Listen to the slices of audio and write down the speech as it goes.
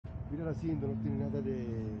Mira la cinta, no tiene nada de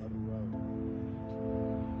arrugado.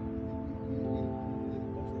 Y el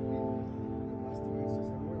paso aquí, el pasto ese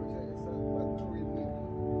se mueve, o sea, está bien.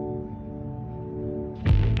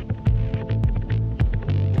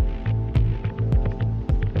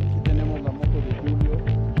 Aquí tenemos la moto de Julio.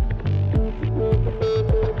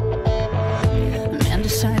 Man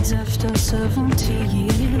decides after 70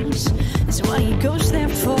 years is what he goes there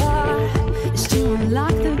for, is to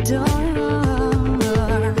unlock the door.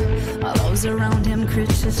 All those around him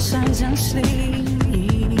criticize and sleep.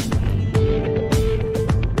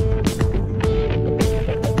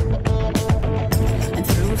 And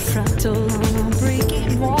through a fractal on a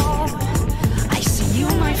breaking wall, I see you,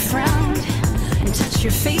 my friend, and touch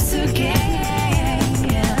your face again.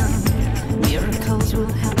 Miracles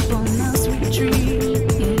will happen as we dream.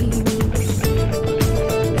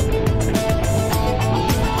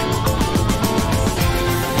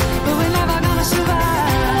 But we're never gonna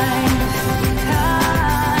survive, 'cause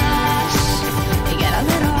we get a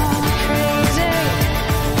little crazy.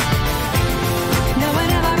 No, we're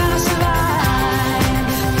never gonna survive,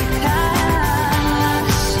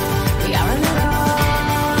 'cause we are a little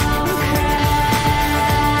crazy.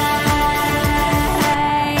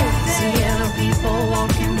 Yellow people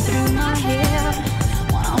walking through my head.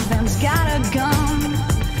 One of them's got a gun,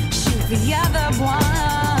 shoot the other one.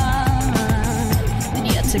 And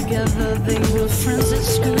yet together they were friends at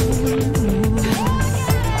school.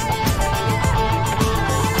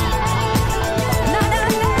 No, no,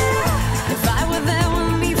 no. If I were there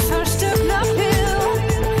when we first took the pill,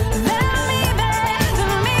 then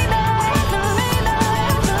maybe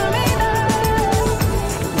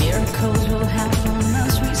miracles will happen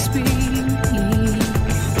as we speak.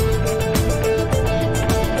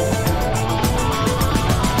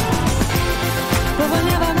 But we're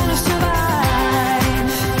never gonna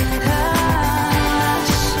survive,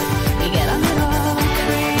 'cause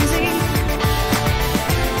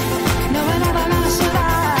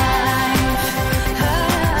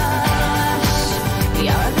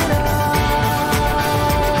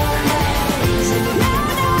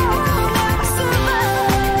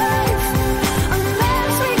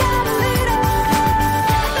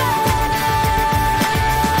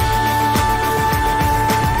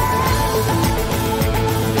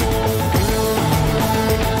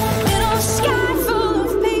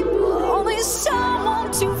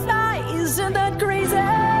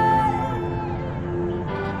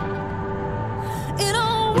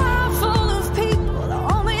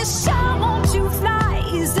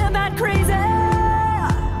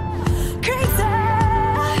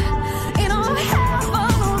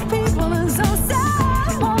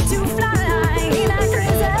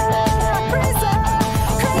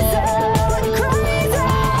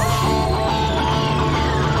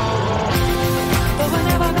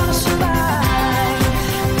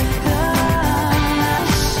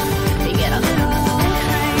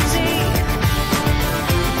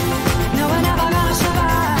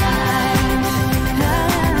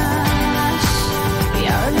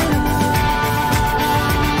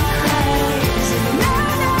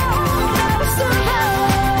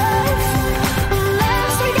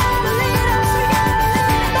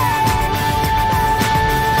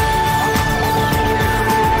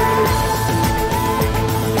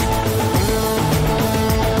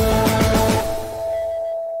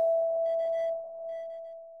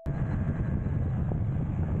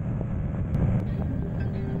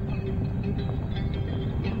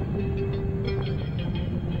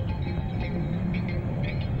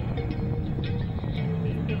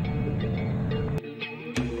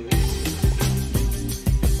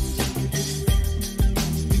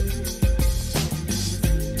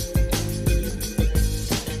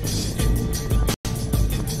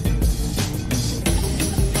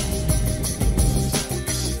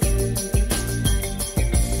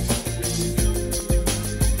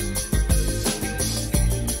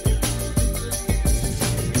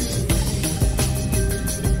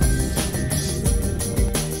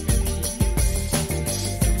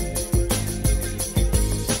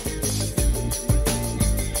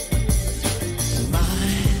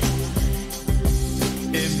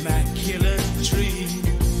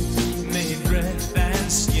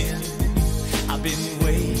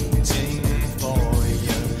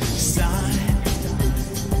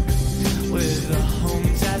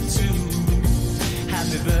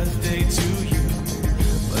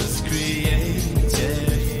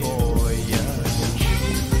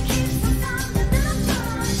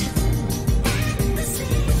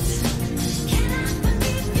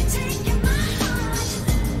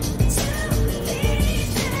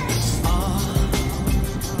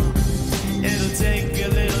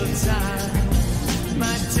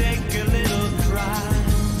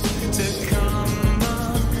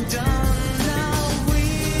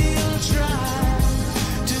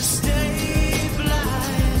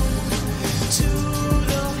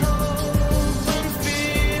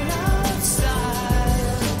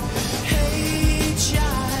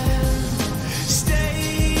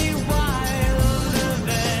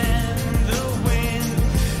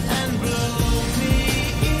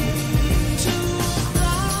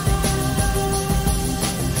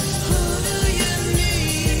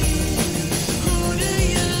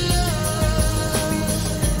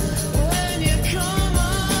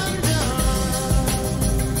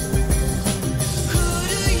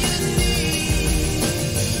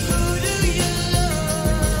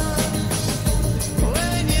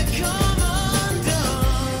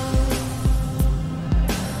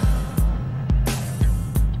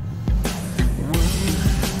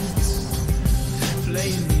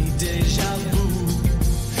deja vu,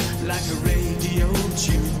 like a radio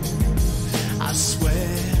tune. I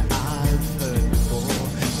swear I've heard before.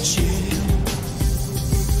 Chill,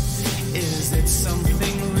 is it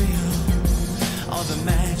something real, or the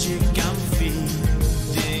magic I'm